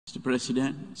Mr.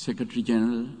 President, Secretary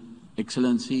General,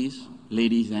 Excellencies,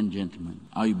 ladies and gentlemen,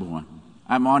 Ayubowan.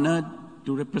 I am honoured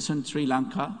to represent Sri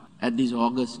Lanka at this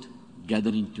August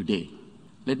gathering today.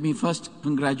 Let me first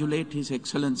congratulate His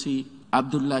Excellency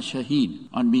Abdullah Shahid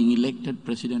on being elected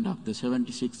President of the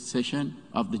 76th session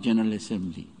of the General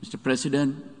Assembly. Mr.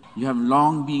 President, you have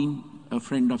long been a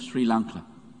friend of Sri Lanka.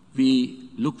 We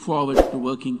look forward to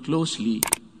working closely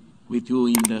with you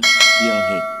in the year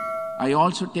ahead. I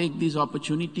also take this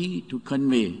opportunity to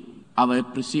convey our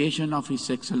appreciation of His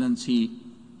Excellency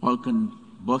Volkan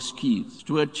Bozkir's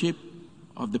stewardship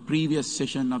of the previous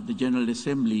session of the General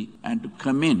Assembly and to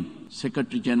commend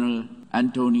Secretary General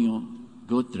Antonio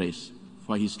Guterres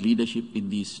for his leadership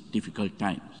in these difficult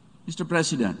times. Mr.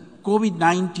 President,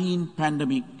 COVID-19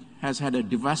 pandemic has had a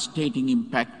devastating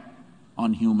impact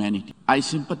on humanity. I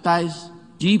sympathize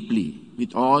deeply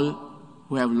with all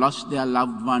who have lost their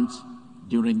loved ones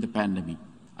during the pandemic.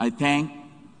 I thank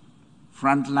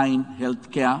frontline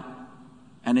healthcare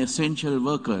and essential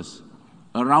workers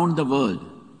around the world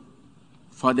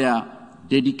for their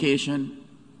dedication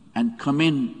and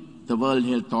commend the World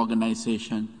Health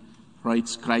Organization for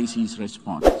its crisis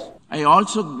response. I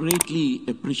also greatly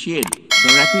appreciate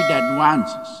the rapid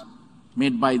advances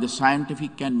made by the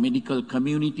scientific and medical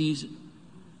communities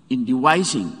in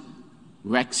devising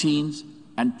vaccines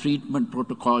and treatment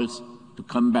protocols to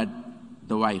combat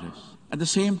the virus. At the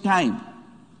same time,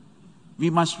 we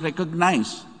must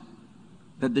recognize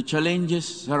that the challenges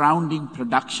surrounding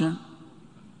production,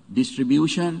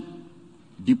 distribution,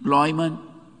 deployment,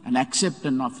 and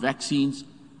acceptance of vaccines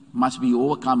must be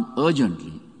overcome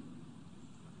urgently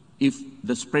if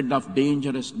the spread of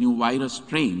dangerous new virus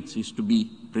strains is to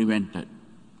be prevented.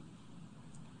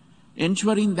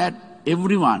 Ensuring that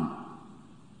everyone,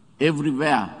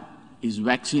 everywhere, is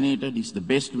vaccinated is the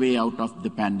best way out of the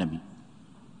pandemic.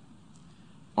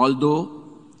 Although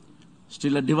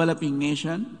still a developing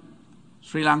nation,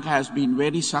 Sri Lanka has been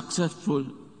very successful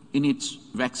in its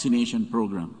vaccination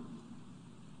program.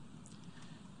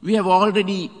 We have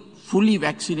already fully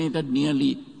vaccinated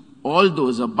nearly all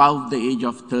those above the age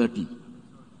of 30.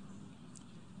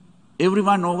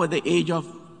 Everyone over the age of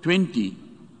 20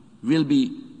 will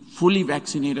be fully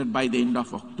vaccinated by the end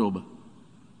of October.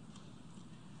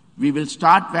 We will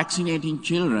start vaccinating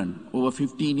children over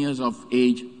 15 years of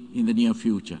age in the near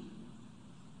future.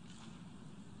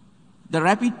 The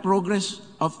rapid progress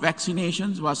of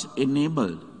vaccinations was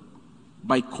enabled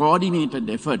by coordinated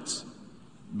efforts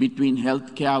between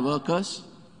healthcare workers,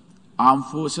 armed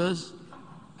forces,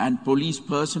 and police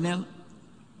personnel,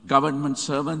 government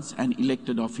servants, and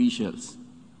elected officials.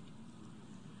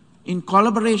 In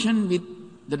collaboration with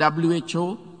the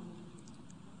WHO,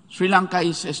 Sri Lanka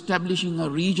is establishing a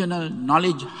regional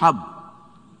knowledge hub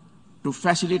to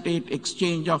facilitate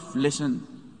exchange of lessons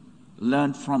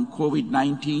learned from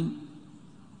COVID-19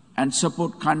 and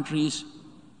support countries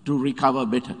to recover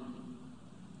better.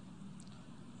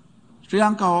 Sri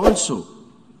Lanka also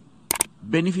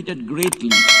benefited greatly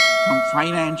from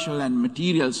financial and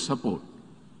material support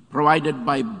provided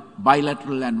by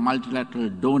bilateral and multilateral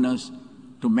donors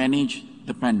to manage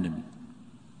the pandemic.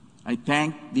 I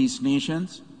thank these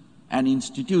nations and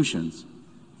institutions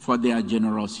for their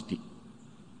generosity.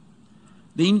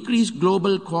 The increased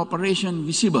global cooperation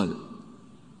visible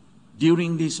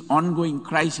during this ongoing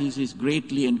crisis is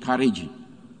greatly encouraging.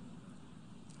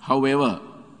 However,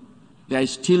 there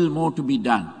is still more to be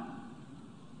done.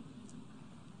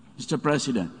 Mr.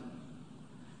 President,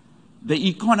 the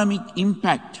economic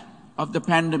impact of the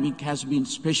pandemic has been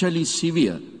especially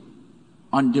severe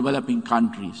on developing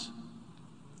countries.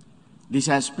 This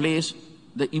has placed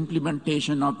the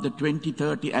implementation of the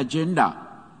 2030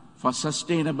 Agenda for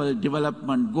Sustainable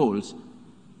Development Goals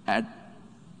at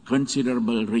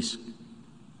considerable risk.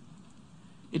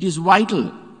 It is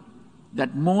vital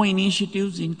that more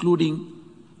initiatives, including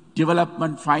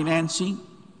development financing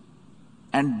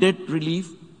and debt relief,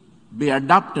 be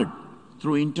adopted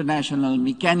through international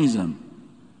mechanisms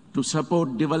to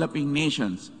support developing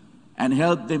nations and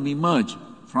help them emerge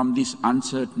from this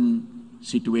uncertain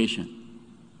situation.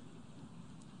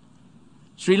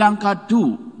 Sri Lanka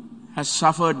too has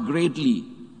suffered greatly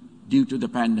due to the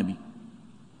pandemic.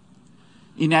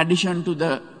 In addition to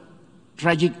the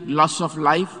tragic loss of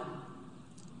life,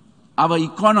 our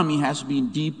economy has been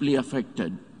deeply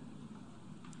affected.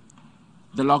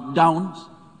 The lockdowns,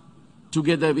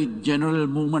 together with general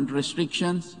movement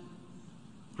restrictions,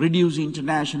 reduced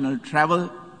international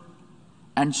travel,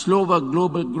 and slower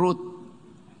global growth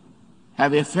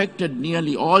have affected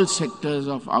nearly all sectors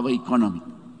of our economy.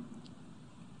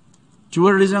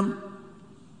 Tourism,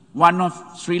 one of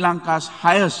Sri Lanka's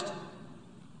highest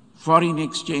foreign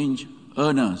exchange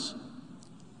earners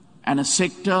and a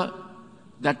sector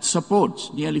that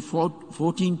supports nearly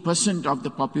 14% of the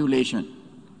population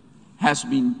has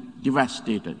been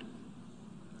devastated.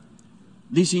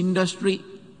 This industry,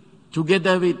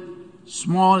 together with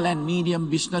small and medium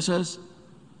businesses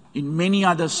in many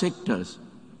other sectors,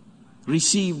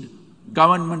 received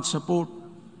government support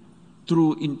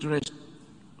through interest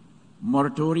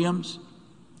moratoriums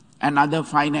and other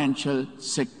financial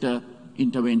sector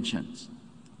interventions.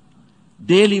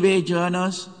 Daily wage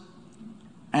earners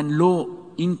and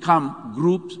low-income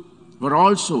groups were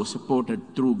also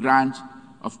supported through grants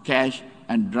of cash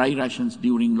and dry rations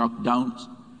during lockdowns,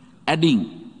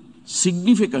 adding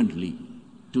significantly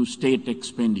to state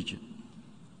expenditure.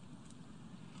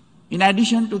 In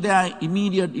addition to their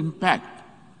immediate impact,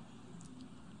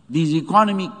 these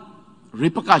economic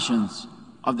repercussions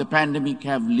of the pandemic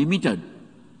have limited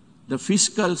the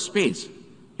fiscal space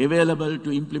available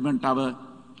to implement our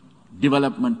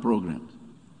development programs.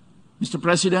 Mr.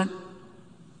 President,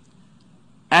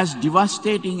 as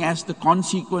devastating as the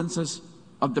consequences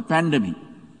of the pandemic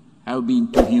have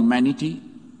been to humanity,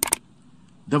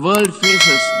 the world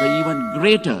faces the even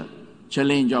greater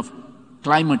challenge of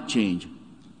climate change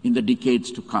in the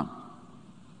decades to come.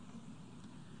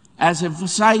 As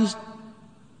emphasized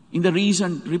in the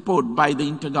recent report by the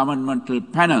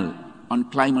Intergovernmental Panel on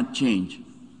Climate Change,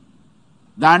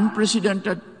 the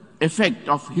unprecedented effect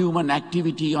of human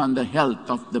activity on the health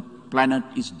of the planet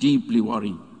is deeply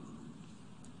worrying.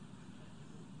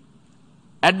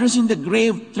 Addressing the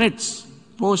grave threats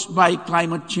posed by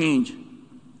climate change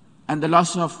and the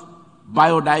loss of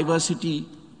biodiversity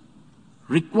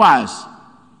requires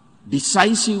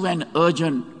decisive and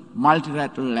urgent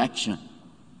multilateral action.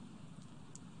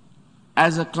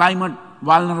 As a climate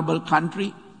vulnerable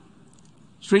country,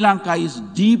 Sri Lanka is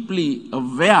deeply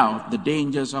aware of the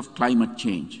dangers of climate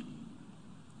change.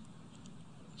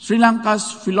 Sri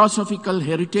Lanka's philosophical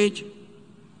heritage,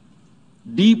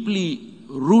 deeply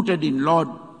rooted in Lord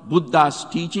Buddha's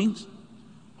teachings,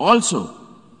 also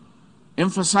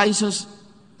emphasizes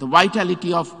the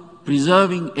vitality of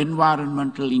preserving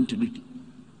environmental integrity.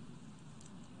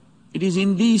 It is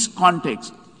in this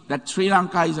context that Sri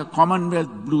Lanka is a Commonwealth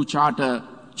Blue Charter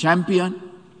champion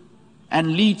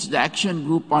and leads the action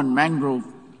group on mangrove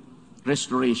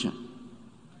restoration.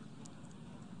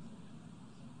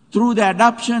 Through the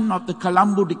adoption of the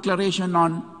Colombo Declaration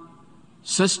on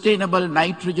Sustainable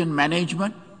Nitrogen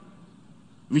Management,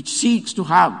 which seeks to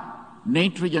have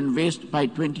nitrogen waste by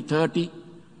 2030,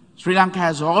 Sri Lanka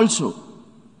has also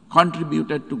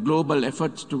contributed to global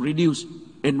efforts to reduce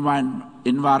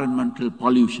environmental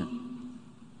pollution.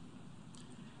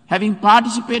 Having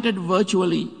participated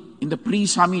virtually in the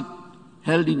pre-summit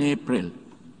held in April,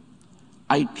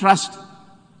 I trust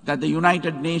that the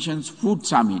United Nations Food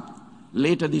Summit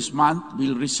later this month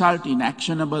will result in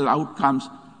actionable outcomes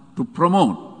to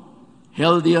promote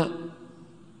healthier,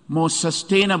 more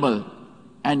sustainable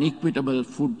and equitable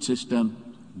food systems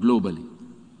globally.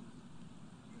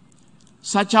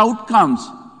 Such outcomes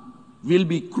will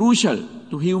be crucial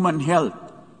to human health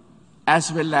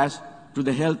as well as to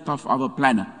the health of our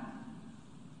planet.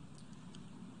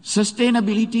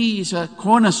 Sustainability is a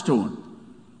cornerstone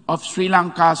of Sri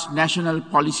Lanka's national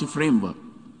policy framework.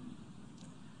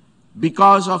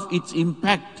 Because of its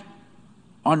impact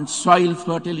on soil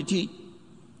fertility,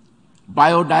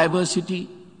 biodiversity,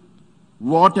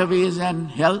 waterways and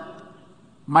health,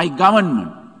 my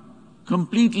government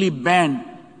completely banned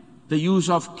the use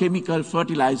of chemical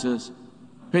fertilizers,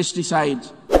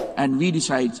 pesticides and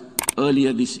weedicides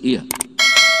earlier this year.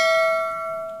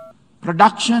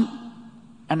 Production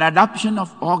and adoption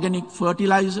of organic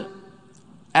fertilizer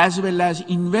as well as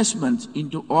investments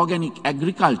into organic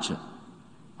agriculture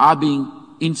are being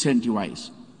incentivized.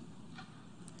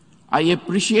 I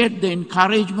appreciate the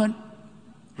encouragement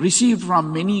received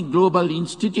from many global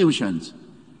institutions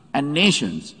and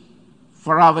nations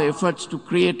for our efforts to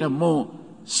create a more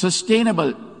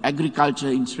sustainable agriculture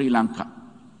in Sri Lanka.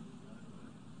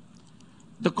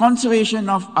 The conservation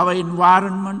of our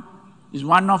environment is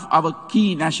one of our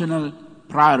key national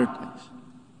priorities.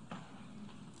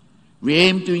 We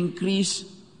aim to increase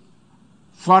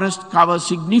forest cover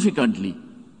significantly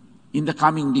in the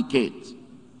coming decades.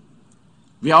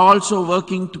 We are also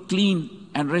working to clean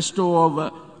and restore over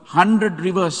 100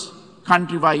 rivers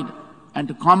countrywide and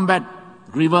to combat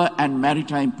river and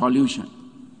maritime pollution.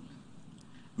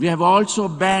 We have also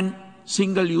banned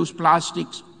single-use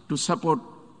plastics to support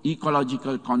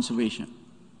ecological conservation.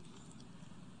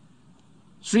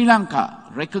 Sri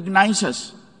Lanka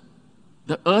recognizes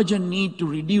the urgent need to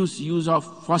reduce use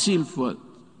of fossil fuels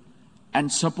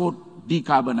and support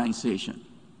decarbonization.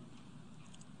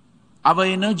 Our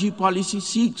energy policy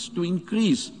seeks to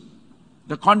increase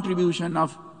the contribution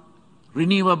of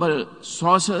renewable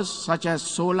sources such as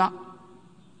solar,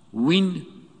 wind,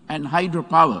 and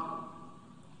hydropower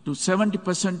to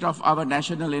 70% of our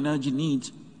national energy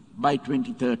needs by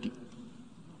 2030.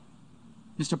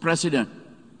 Mr. President,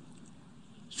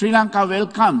 Sri Lanka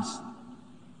welcomes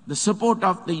the support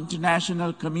of the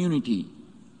international community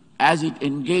as it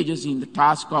engages in the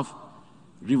task of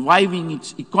reviving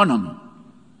its economy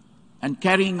and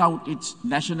carrying out its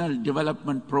national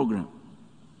development program.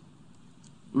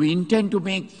 We intend to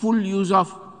make full use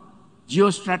of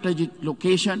geostrategic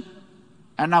location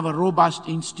and our robust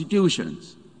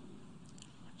institutions,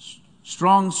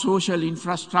 strong social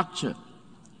infrastructure,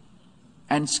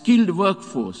 and skilled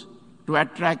workforce to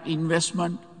attract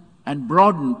investment and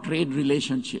broaden trade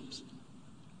relationships.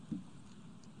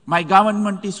 My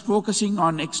government is focusing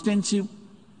on extensive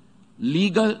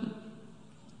legal,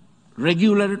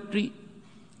 regulatory,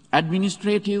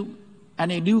 administrative,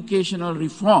 and educational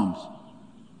reforms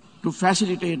to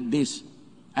facilitate this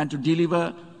and to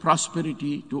deliver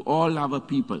prosperity to all our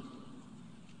people.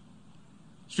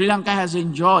 Sri Lanka has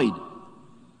enjoyed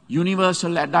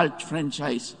universal adult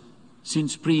franchise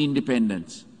since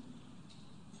pre-independence.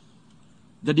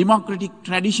 The democratic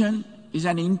tradition is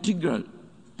an integral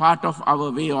part of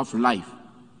our way of life.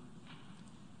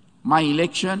 My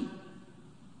election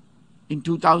in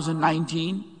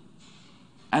 2019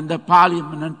 and the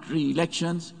parliamentary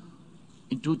elections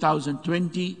in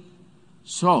 2020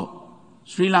 saw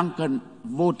Sri Lankan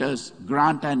voters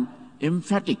grant an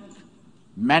emphatic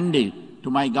mandate to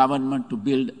my government to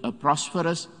build a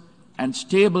prosperous and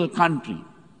stable country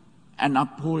and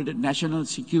uphold national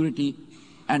security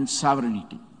and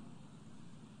sovereignty.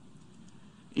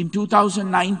 In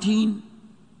 2019,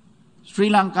 Sri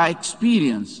Lanka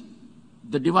experienced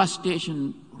the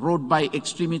devastation wrought by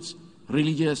extremist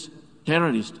religious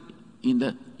terrorists in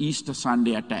the Easter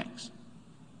Sunday attacks.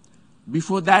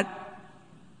 Before that,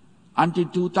 until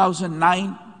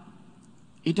 2009,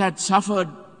 it had suffered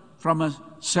from a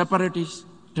separatist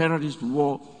terrorist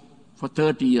war for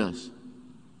 30 years.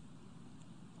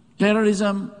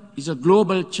 Terrorism is a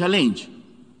global challenge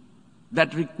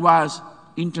that requires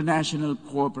international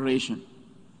cooperation,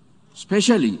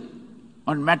 especially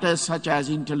on matters such as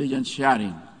intelligence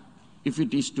sharing, if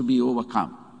it is to be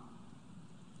overcome.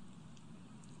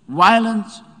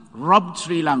 Violence robbed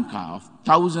Sri Lanka of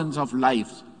thousands of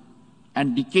lives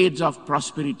and decades of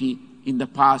prosperity in the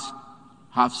past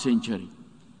half-century.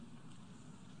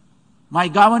 My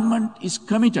government is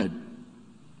committed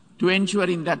to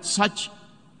ensuring that such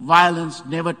violence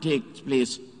never takes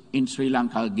place in Sri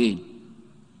Lanka again.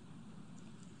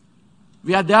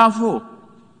 We are therefore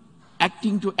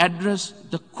acting to address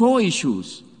the core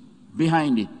issues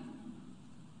behind it,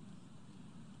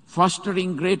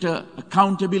 fostering greater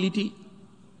accountability,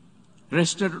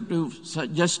 restorative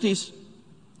justice,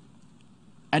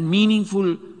 and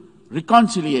meaningful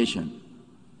reconciliation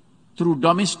through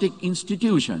domestic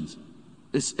institutions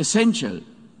is essential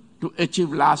to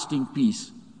achieve lasting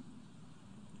peace.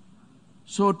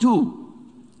 So too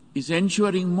is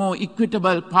ensuring more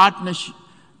equitable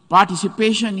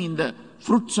participation in the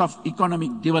fruits of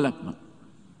economic development.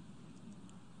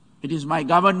 It is my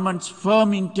government's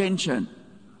firm intention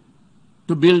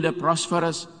to build a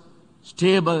prosperous,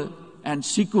 stable, and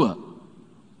secure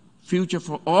future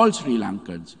for all Sri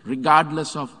Lankans,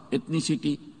 regardless of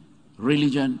ethnicity,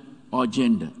 religion, or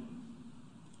gender.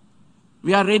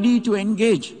 We are ready to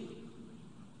engage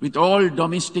with all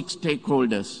domestic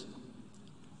stakeholders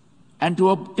and to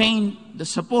obtain the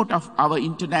support of our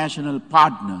international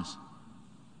partners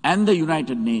and the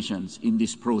United Nations in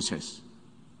this process.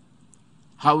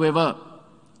 However,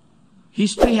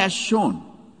 history has shown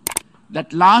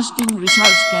that lasting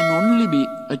results can only be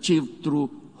achieved through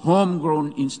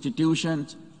homegrown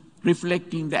institutions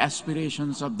reflecting the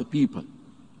aspirations of the people.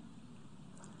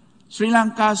 Sri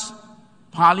Lanka's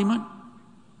parliament,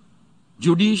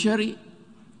 judiciary,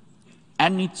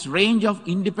 and its range of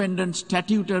independent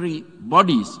statutory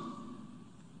bodies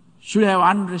should have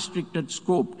unrestricted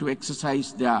scope to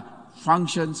exercise their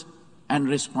functions and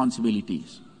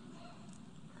responsibilities.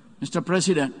 Mr.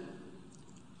 President,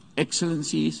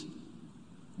 Excellencies,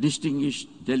 distinguished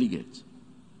delegates,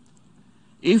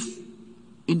 if,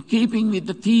 in keeping with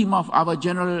the theme of our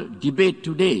general debate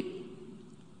today,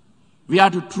 we are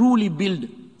to truly build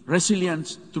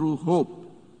resilience through hope,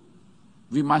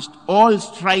 we must all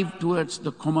strive towards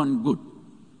the common good.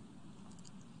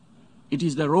 It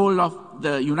is the role of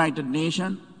the United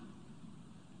Nations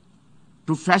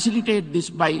to facilitate this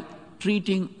by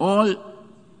treating all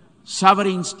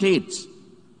sovereign states,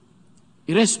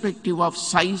 irrespective of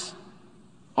size,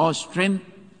 or strength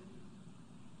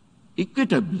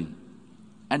equitably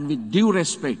and with due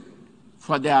respect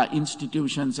for their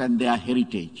institutions and their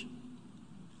heritage.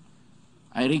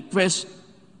 I request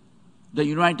the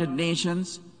United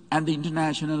Nations and the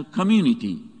international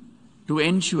community to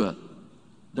ensure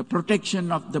the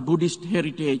protection of the Buddhist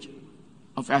heritage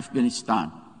of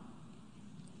Afghanistan.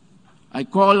 I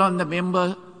call on the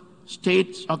member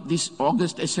states of this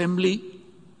August Assembly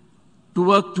to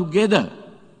work together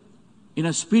in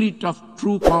a spirit of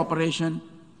true cooperation,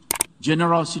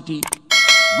 generosity,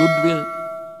 goodwill,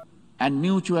 and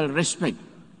mutual respect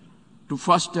to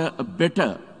foster a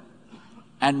better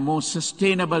and more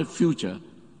sustainable future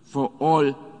for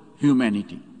all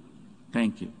humanity.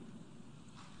 Thank you.